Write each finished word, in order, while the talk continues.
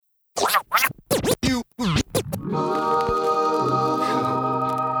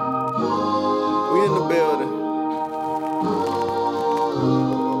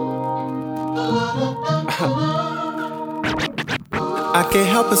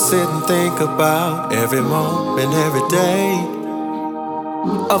can't help but sit and think about every moment, every day.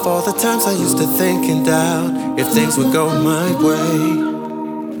 Of all the times I used to think and doubt if things would go my way.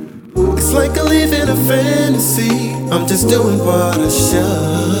 It's like I live in a fantasy, I'm just doing what I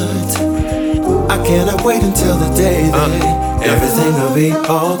should. I cannot wait until the day that everything will be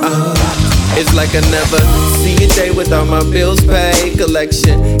all good. It's like I never see a day without my bills paid.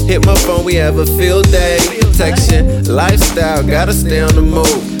 Collection, hit my phone, we have a field day. Protection, lifestyle, gotta stay on the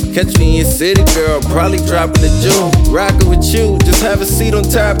move. Catch me in city, girl, probably dropping the jewel. Rockin' with you, just have a seat on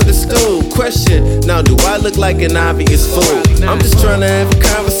top of the stool. Question, now do I look like an obvious fool? I'm just trying to have a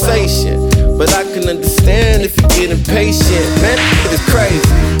conversation, but I can understand if you're getting patient. Man, it is crazy.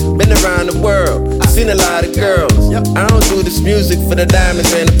 Been around the world, seen a lot of girls. I don't do this music for the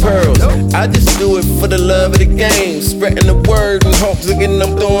diamonds and the pearls. I just do it for the love of the game, spreading the word in hopes of getting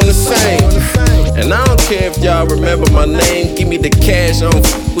them doing the same. And I don't care if y'all remember my name, give me the cash, I don't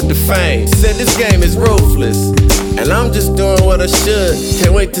f with the fame. Said this game is ruthless, and I'm just doing what I should.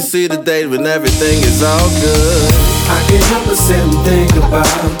 Can't wait to see the day when everything is all good. I can't help but sit and think about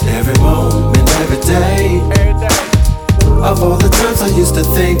every moment, every day. Of all the times I used to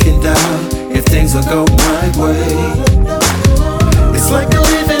think and doubt if things would go my way. It's like I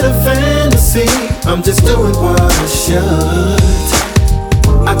live in a fantasy, I'm just doing what I should.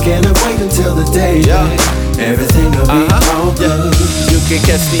 I cannot wait until the day that everything will be all good. You can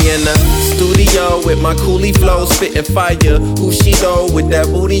catch me in the studio with my coolie flow, spitting fire. Who she though with that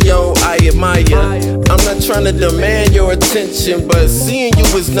booty, yo, I admire. I'm not trying to demand your attention, but seeing you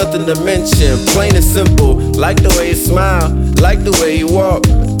is nothing to mention. Plain and simple, like the way you smile, like the way you walk.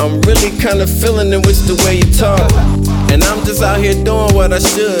 I'm really kinda feeling it with the way you talk. And I'm just out here doing what I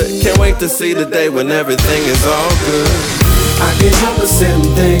should. Can't wait to see the day when everything is all good. I can't help but sit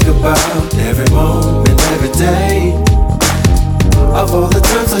and think about every moment, every day. Of all the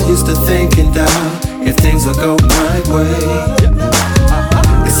times I used to think and doubt if things would go my way.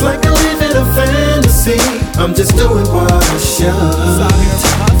 It's like I live in a fantasy, I'm just doing what I should.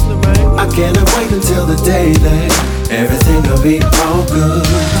 I cannot wait until the day that everything will be all good.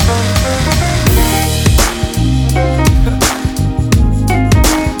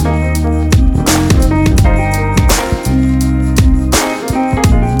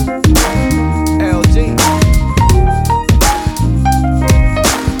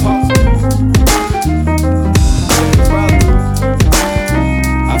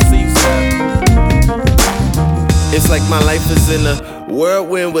 It's like my life is in a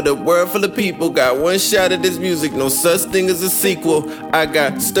whirlwind with a world full of people. Got one shot at this music, no such thing as a sequel. I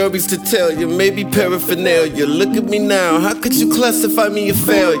got stories to tell you, maybe paraphernalia. Look at me now, how could you classify me a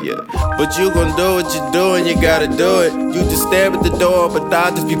failure? But you gon' do what you do and you gotta do it. You just stare at the door, but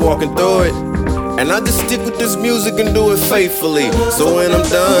I just be walking through it. And I just stick with this music and do it faithfully. So when I'm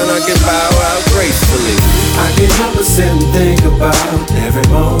done, I can bow out gracefully. I can't help but sit and think about every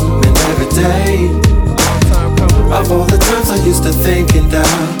moment, every day. Of all the times I used to think and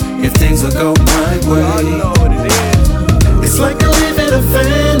doubt if things would go my way. It's like I live in a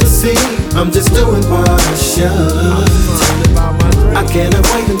fantasy, I'm just doing what I should. I cannot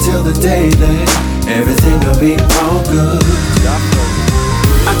wait until the day that